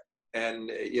flummoxed there. And,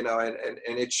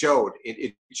 and it showed.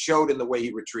 It showed in the way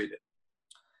he retreated.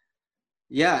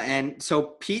 Yeah, and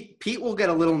so Pete will get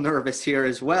a little nervous here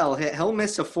as well. He'll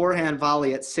miss a forehand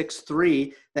volley at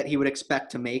 6-3 that he would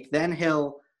expect to make. Then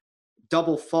he'll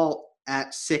double fault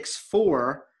at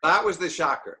 6-4. That was the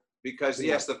shocker because,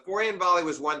 yes, the forehand volley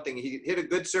was one thing. He hit a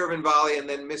good serve and volley and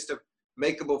then missed a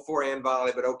makeable forehand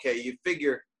volley. But, okay, you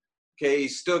figure,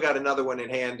 he's still got another one in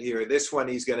hand here. This one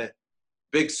he's going to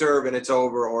big serve and it's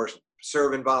over, or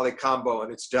serve and volley combo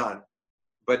and it's done.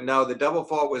 But no, the double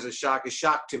fault was a shock. It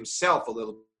shocked himself a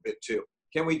little bit too.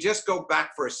 Can we just go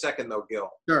back for a second though, Gil?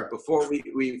 Sure. Before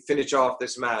we finish off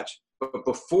this match. But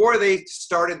before they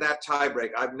started that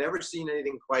tiebreak, I've never seen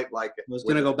anything quite like it. I was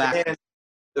going to go back.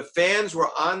 The fans were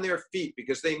on their feet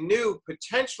because they knew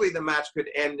potentially the match could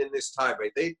end in this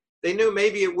tiebreak. They knew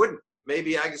maybe it wouldn't.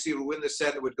 Maybe Agassi would win the set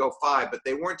and it would go 5, but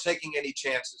they weren't taking any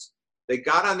chances. They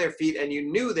got on their feet, and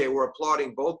you knew they were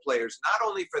applauding both players, not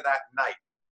only for that night,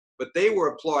 but they were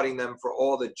applauding them for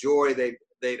all the joy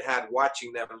they'd had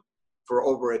watching them for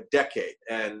over a decade.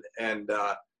 And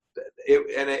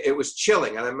it was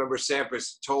chilling. And I remember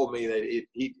Sampras told me that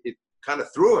it kind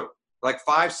of threw him. Like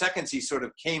 5 seconds, he sort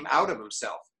of came out of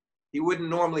himself. He wouldn't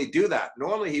normally do that.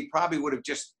 Normally, he probably would have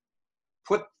just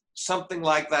put something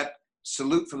like that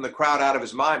salute from the crowd out of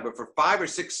his mind. But for 5 or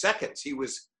 6 seconds, he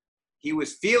was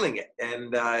feeling it.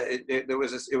 And it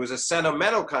was a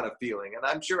sentimental kind of feeling. And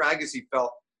I'm sure Agassi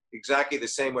felt exactly the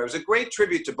same way. It was a great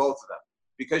tribute to both of them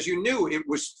because you knew it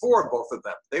was for both of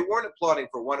them. They weren't applauding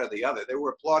for one or the other. They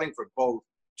were applauding for both,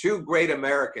 two great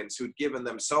Americans who'd given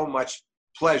them so much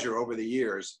pleasure over the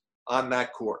years on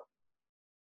that court.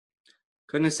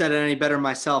 Couldn't have said it any better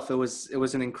myself. It was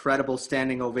an incredible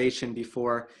standing ovation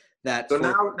before that. So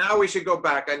now we should go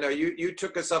back. I know you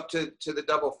took us up to the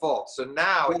double fault. So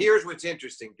now here's what's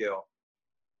interesting, Gil.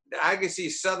 Agassi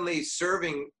suddenly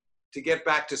serving to get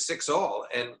back to 6-all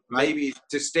and maybe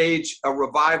to stage a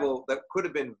revival that could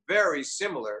have been very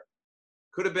similar,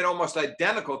 could have been almost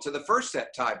identical to the first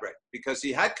set tiebreak because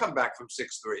he had come back from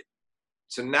 6-3.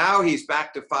 So now he's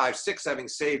back to 5-6, having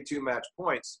saved 2 match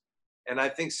points. And I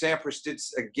think Sampras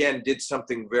did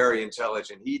something very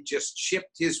intelligent. He just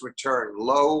chipped his return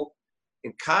low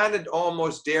and kind of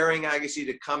almost daring Agassi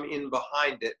to come in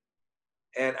behind it.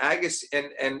 And Agassi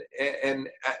and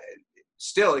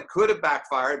still, it could have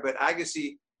backfired, but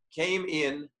Agassi came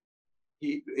in.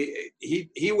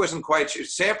 He wasn't quite sure.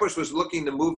 Sampras was looking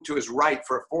to move to his right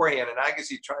for a forehand, and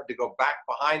Agassi tried to go back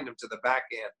behind him to the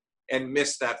backhand and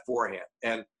missed that forehand.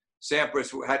 And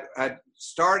Sampras had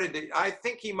started to, I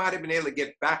think he might have been able to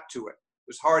get back to it. It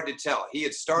was hard to tell. He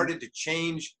had started to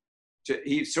change.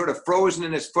 He's sort of frozen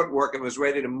in his footwork and was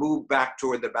ready to move back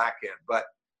toward the backhand. But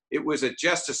it was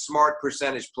just a smart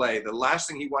percentage play. The last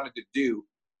thing he wanted to do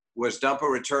was dump a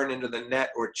return into the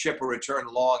net or chip a return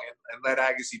long and let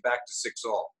Agassi back to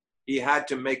 6-all. He had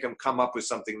to make him come up with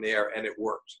something there, and it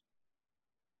worked.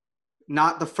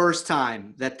 Not the first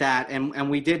time and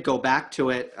we did go back to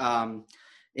it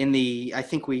I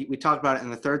think we talked about it in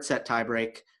the third set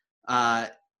tiebreak.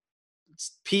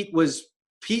 Pete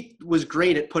was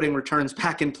great at putting returns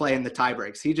back in play in the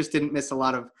tiebreaks. He just didn't miss a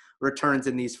lot of returns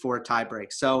in these 4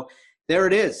 tiebreaks. So there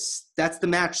it is. That's the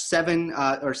match 6-7,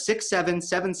 7-6,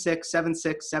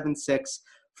 7-6, 7-6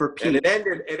 for Pete. And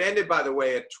it ended, by the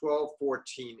way, at 12:14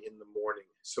 in the morning.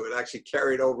 So it actually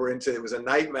carried over into, it was a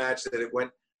night match that it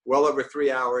went well over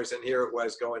 3 hours, and here it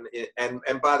was going in.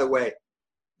 And by the way,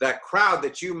 that crowd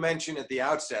that you mentioned at the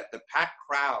outset, the packed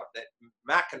crowd that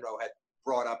McEnroe had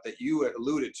brought up that you had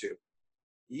alluded to,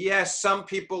 yes, some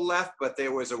people left, but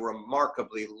there was a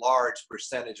remarkably large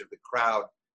percentage of the crowd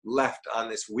left on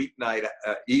this weeknight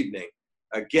evening.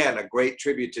 Again, a great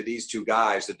tribute to these two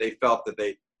guys that they felt that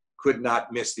they could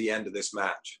not miss the end of this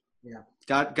match. Yeah,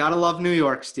 gotta love New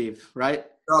York, Steve, right?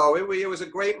 No, it was a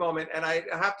great moment. And I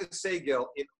have to say, Gil,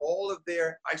 in all of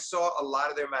I saw a lot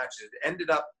of their matches.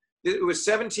 It was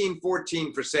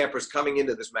 17-14 for Sampras coming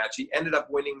into this match. He ended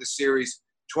up winning the series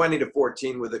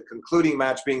 20-14 with the concluding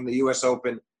match being the U.S.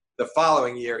 Open the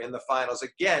following year in the finals.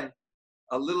 Again,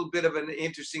 a little bit of an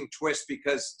interesting twist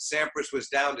because Sampras was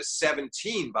down to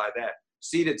 17 by then,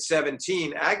 seeded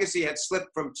 17. Agassi had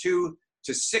slipped from 2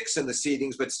 to 6 in the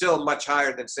seedings, but still much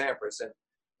higher than Sampras. And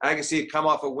Agassi had come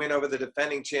off a win over the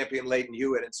defending champion Leighton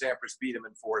Hewitt, and Sampras beat him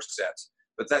in 4 sets.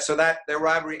 But their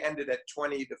rivalry ended at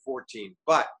 20-14.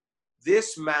 But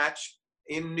this match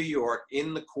in New York,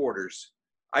 in the quarters,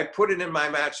 I put it in my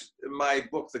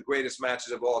book, The Greatest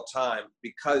Matches of All Time,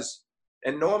 because,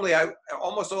 and normally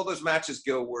almost all those matches,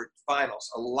 Gil, were finals.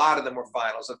 A lot of them were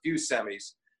finals, a few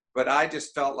semis, but I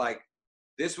just felt like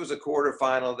this was a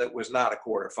quarterfinal that was not a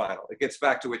quarterfinal. It gets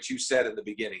back to what you said in the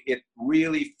beginning. It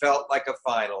really felt like a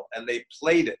final, and they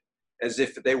played it as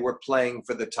if they were playing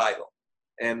for the title.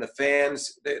 And the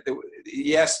fans,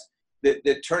 yes,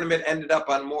 the tournament ended up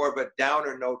on more of a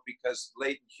downer note because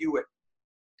Leighton Hewitt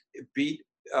beat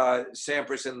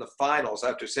Sampras in the finals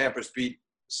after Sampras beat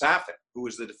Safin, who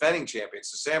was the defending champion.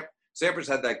 So Sampras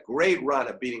had that great run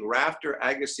of beating Rafter,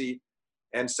 Agassi,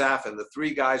 and Safin, the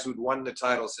three guys who'd won the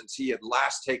title since he had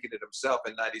last taken it himself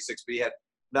in '96, but he had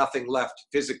nothing left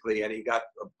physically, and he got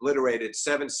obliterated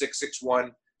 7-6,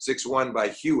 6-1, 6-1 by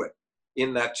Hewitt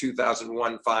in that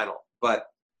 2001 final. But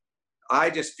I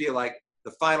just feel like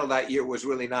the final that year was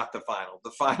really not the final.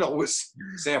 The final was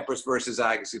Sampras versus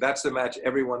Agassi. That's the match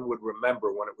everyone would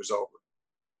remember when it was over.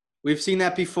 We've seen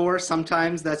that before.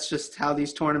 Sometimes that's just how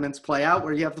these tournaments play out,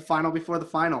 where you have the final before the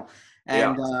final.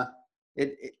 And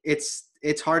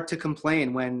it's hard to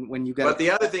complain when you get. But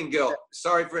the other thing, Gil,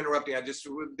 sorry for interrupting.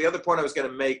 The other point I was going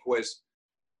to make was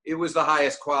it was the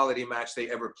highest quality match they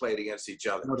ever played against each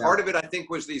other. No doubt. Part of it, I think,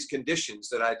 was these conditions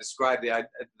that I described,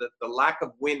 the lack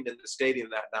of wind in the stadium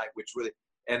that night, which really,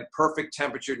 and perfect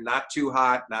temperature, not too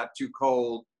hot, not too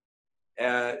cold.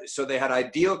 So they had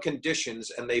ideal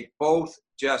conditions, and they both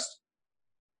just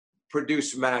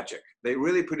produced magic. They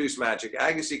really produced magic.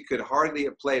 Agassi could hardly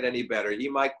have played any better. He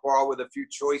might quarrel with a few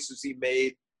choices he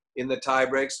made in the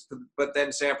tiebreaks, but then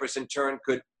Sampras in turn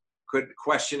could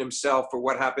question himself for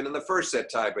what happened in the first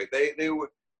set tiebreak.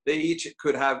 They each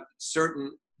could have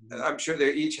certain, I'm sure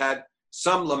they each had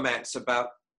some laments about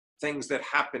things that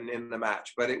happened in the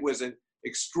match, but it was an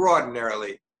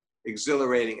extraordinarily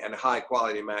exhilarating and high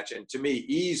quality match. And to me,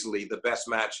 easily the best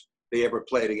match they ever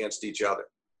played against each other.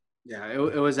 Yeah,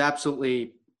 it was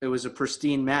absolutely, it was a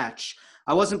pristine match.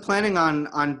 I wasn't planning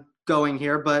on going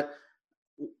here, but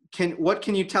what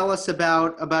can you tell us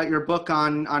about your book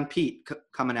on Pete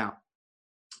coming out?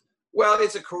 Well,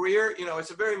 it's a career,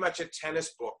 it's a very much a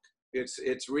tennis book.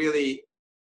 It's really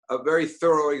a very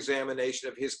thorough examination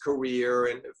of his career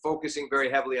and focusing very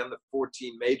heavily on the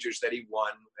 14 majors that he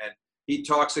won. And he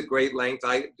talks at great length.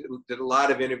 I did a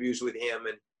lot of interviews with him,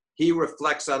 and he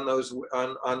reflects on those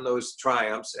on those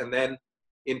triumphs. And then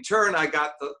in turn, I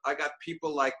got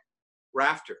people like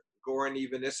Rafter, Goran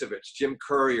Ivanisevic, Jim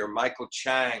Courier, Michael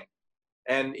Chang,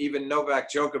 and even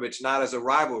Novak Djokovic, not as a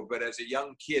rival, but as a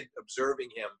young kid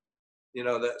observing him.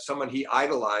 Someone he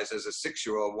idolized as a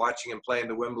 6-year-old, watching him play in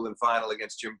the Wimbledon final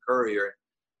against Jim Courier.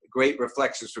 Great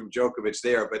reflections from Djokovic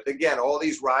there. But again, all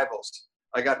these rivals.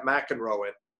 I got McEnroe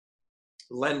and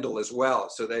Lendl as well.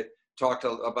 So they talked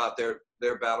about their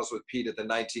battles with Pete at the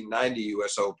 1990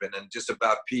 U.S. Open and just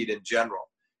about Pete in general.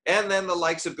 And then the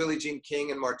likes of Billie Jean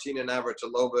King and Martina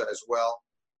Navratilova as well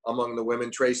among the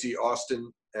women, Tracy Austin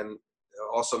and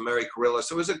also Mary Carrillo.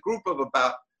 So it was a group of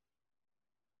about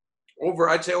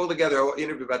I'd say altogether, I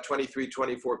interviewed about 23,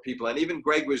 24 people. And even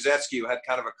Greg Rusedski, who had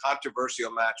kind of a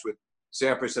controversial match with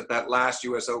Sampras at that last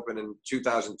U.S. Open in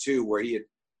 2002, where he had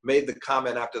made the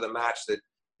comment after the match that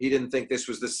he didn't think this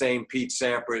was the same Pete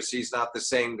Sampras. He's not the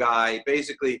same guy.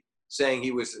 Basically saying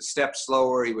he was a step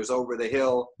slower. He was over the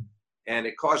hill. And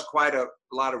it caused quite a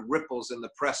lot of ripples in the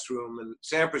press room. And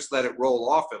Sampras let it roll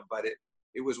off him. But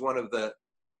it was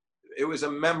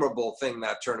a memorable thing,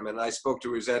 that tournament. And I spoke to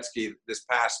Rusedski this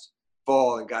past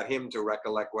fall and got him to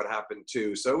recollect what happened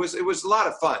too. So it was a lot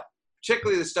of fun,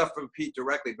 particularly the stuff from Pete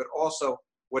directly, but also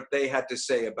what they had to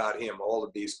say about him, all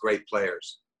of these great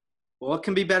players. Well, what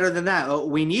can be better than that?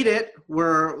 We need it.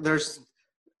 We're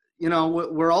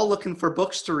all looking for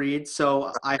books to read.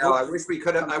 So I wish we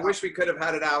could have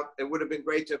had it out. It would have been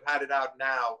great to have had it out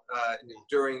now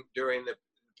during the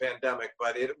pandemic,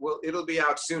 but it'll be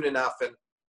out soon enough, and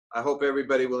I hope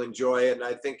everybody will enjoy it. And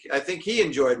I think he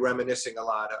enjoyed reminiscing a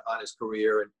lot on his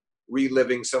career and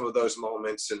reliving some of those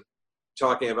moments and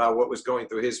talking about what was going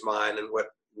through his mind and what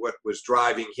was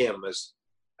driving him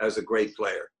as a great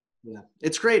player. Yeah,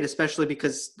 it's great, especially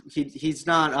because he's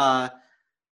not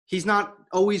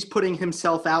always putting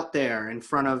himself out there in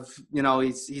front of,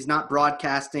 he's not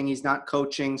broadcasting, he's not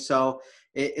coaching. So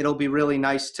it'll be really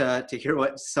nice to hear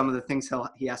what some of the things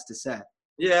he has to say.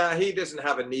 Yeah, he doesn't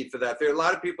have a need for that. There are a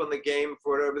lot of people in the game,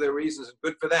 for whatever their reasons, and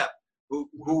good for them, who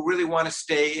really want to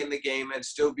stay in the game and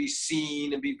still be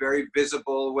seen and be very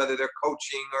visible, whether they're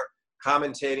coaching or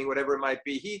commentating, whatever it might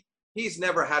be. He's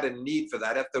never had a need for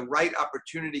that. If the right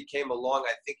opportunity came along,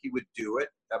 I think he would do it.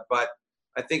 But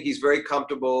I think he's very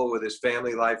comfortable with his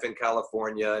family life in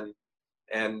California,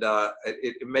 and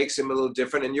it makes him a little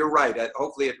different. And you're right.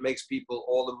 Hopefully it makes people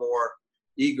all the more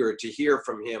eager to hear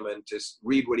from him and to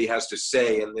read what he has to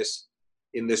say in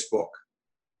this book.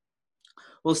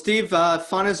 Well, Steve,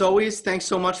 fun as always. Thanks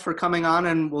so much for coming on,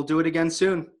 and we'll do it again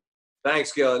soon.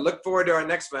 Thanks, Gil. I look forward to our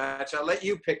next match. I'll let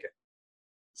you pick it.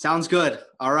 Sounds good.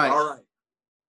 All right. All right.